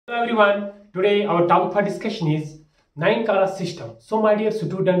Hello everyone, today our topic for discussion is Nayankara system. So my dear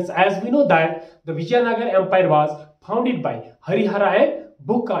students, as we know that the Vijayanagar Empire was founded by Harihara and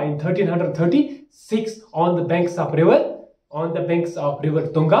Bukka in 1336 on the banks of river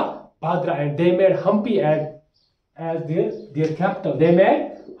Tunga, Bhadra, and they made Hampi as their capital. They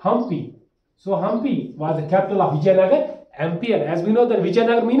made Hampi. So Hampi was the capital of Vijayanagar Empire. As we know that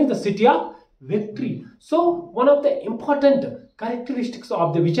Vijayanagar means the city of victory. So one of the important characteristics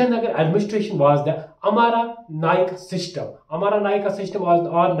of the Vijayanagar administration was the Amara Nayaka system. Amara Nayaka system was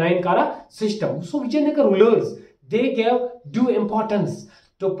or Nayankara system. So Vijayanagar rulers, they gave due importance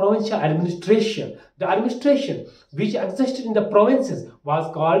to provincial administration. The administration which existed in the provinces was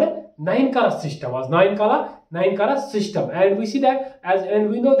called Nayankara system. Nayankara system. And we see that and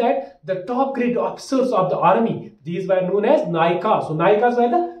we know that the top grade officers of the army, these were known as Nayaka. So Nayakas were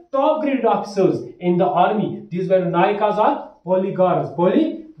the top grade officers in the army. These were Nayakas or Polygars.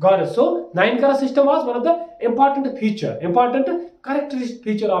 So Nayankara system was one of the important characteristic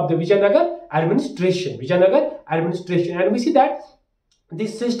feature of the Vijayanagar administration. And we see that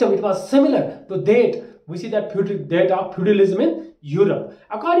this system, it was similar to that. We see that date of feudalism in Europe.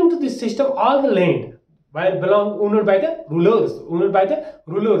 According to this system, all the land were owned by the rulers.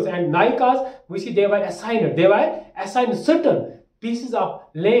 And Nayakas, we see they were assigned certain pieces of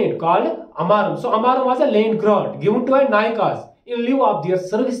land called Amaram. So Amaram was a land grant given to Nayakas in lieu of their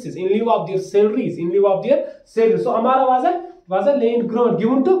services, in lieu of their salaries. So Amara was a land grant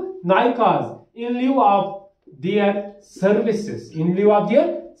given to Nayakas in lieu of their services.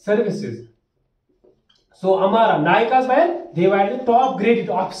 So Amara, Nayakas they were the top graded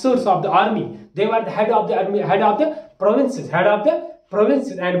officers of the army. They were the head of the provinces,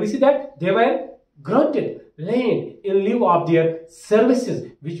 and we see that they were granted land in lieu of their services,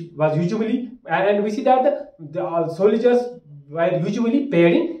 which was usually, and we see that the soldiers were usually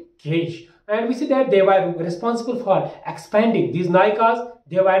paid in cash. And we see that they were responsible for expanding. These Nayakas,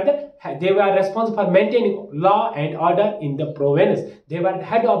 they were responsible for maintaining law and order in the province. They were the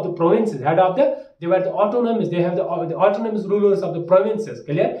head of the provinces, they were the autonomous, they have the autonomous rulers of the provinces,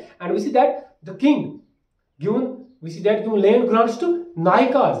 clear? And we see that the king given land grants to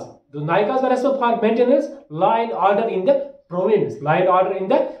Nayakas. The Nayakas were responsible for maintenance, law and order in the province.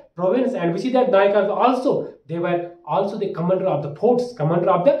 And we see that Nayakas they were also the commander of the forts,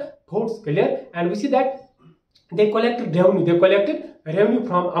 clear? And we see that they collected revenue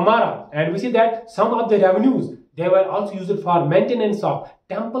from Amara. And we see that some of the revenues, they were also used for maintenance of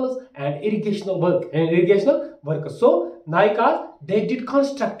temples and irrigational work. So Nayakas, they did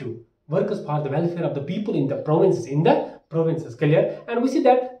constructive works for the welfare of the people in the provinces, clear? And we see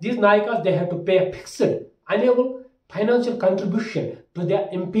that these Nayakas, they have to pay a fixed annual financial contribution to their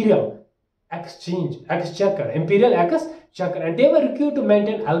imperial exchequer, and they were required to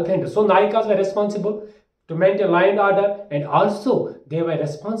maintain elephants. So Nayakas were responsible to maintain law and order, and also they were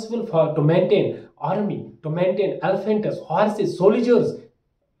responsible to maintain army, to maintain elephants, horses, soldiers,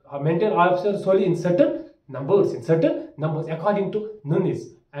 maintain officers solely in certain numbers, according to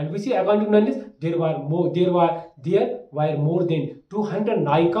Nunes. And we see according to Nunes, there were more than 200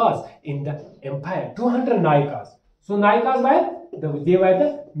 Nayakas in the empire. 200 Nayakas. So Nayakas they were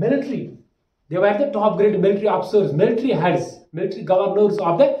the military. They were the top grade military officers, military heads, military governors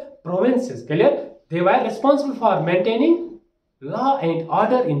of the provinces, clear? They were responsible for maintaining law and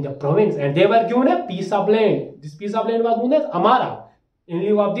order in the province, and they were given a piece of land. This piece of land was known as Amara in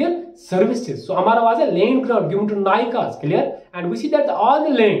lieu of their services. So Amara was a land grant given to Nayakas, clear? And we see that all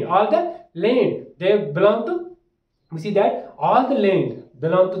the land they belong to, we see that all the land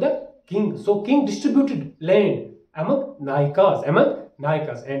belong to the king. So king distributed land among Nayakas,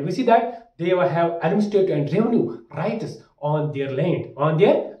 and we see that they have administrative and revenue rights on their land.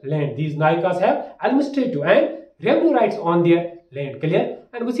 These Nayakas have administrative and revenue rights on their land, clear?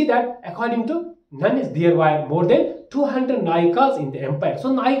 And we see that according to Nunes, there were more than 200 Nayakas in the empire. So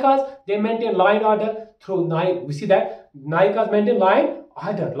Nayakas, they maintain law and order through we see that Nayakas maintain law and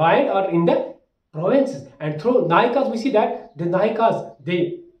order in the provinces, and through Nayakas we see that the Nayakas,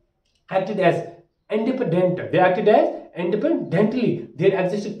 they acted as independent. Independently. There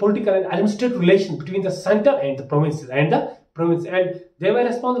existed political and administrative relations between the center and the provinces and they were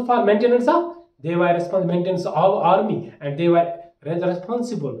responsible for maintenance of army, and they were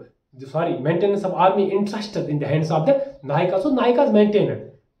maintenance of army entrusted in the hands of the Nayakas. So Nayakas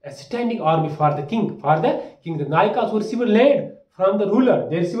maintained a standing army for the king. The Nayakas who received land from the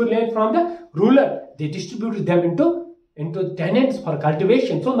ruler. They distributed them into tenants for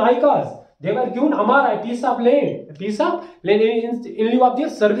cultivation. So Nayakas, they were given Amara, a piece of land in lieu of their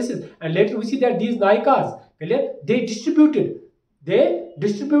services. And later we see that these Nayakas, they distributed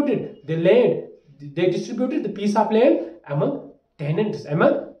distributed the land. They distributed the piece of land among tenants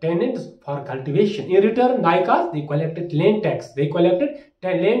for cultivation. In return, Nayakas, they collected land tax. They collected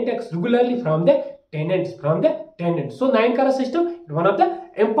land tax regularly from the tenants. So Nayankara system is one of the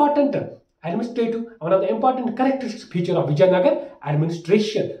important administrative, one of the important characteristic feature of Vijayanagar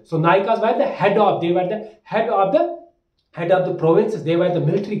administration. So Nayakas were the head of the provinces. They were the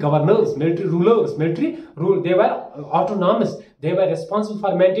military governors, military rulers, they were autonomous. They were responsible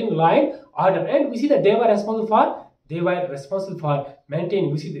for maintaining law and order, and we see that they were responsible for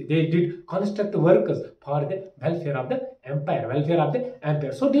maintaining. We see they did construct workers for the welfare of the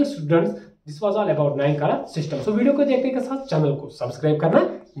empire. So dear students, this was all about Nayankara system. So video को देखने के साथ channel को subscribe करना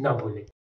ना भूलें.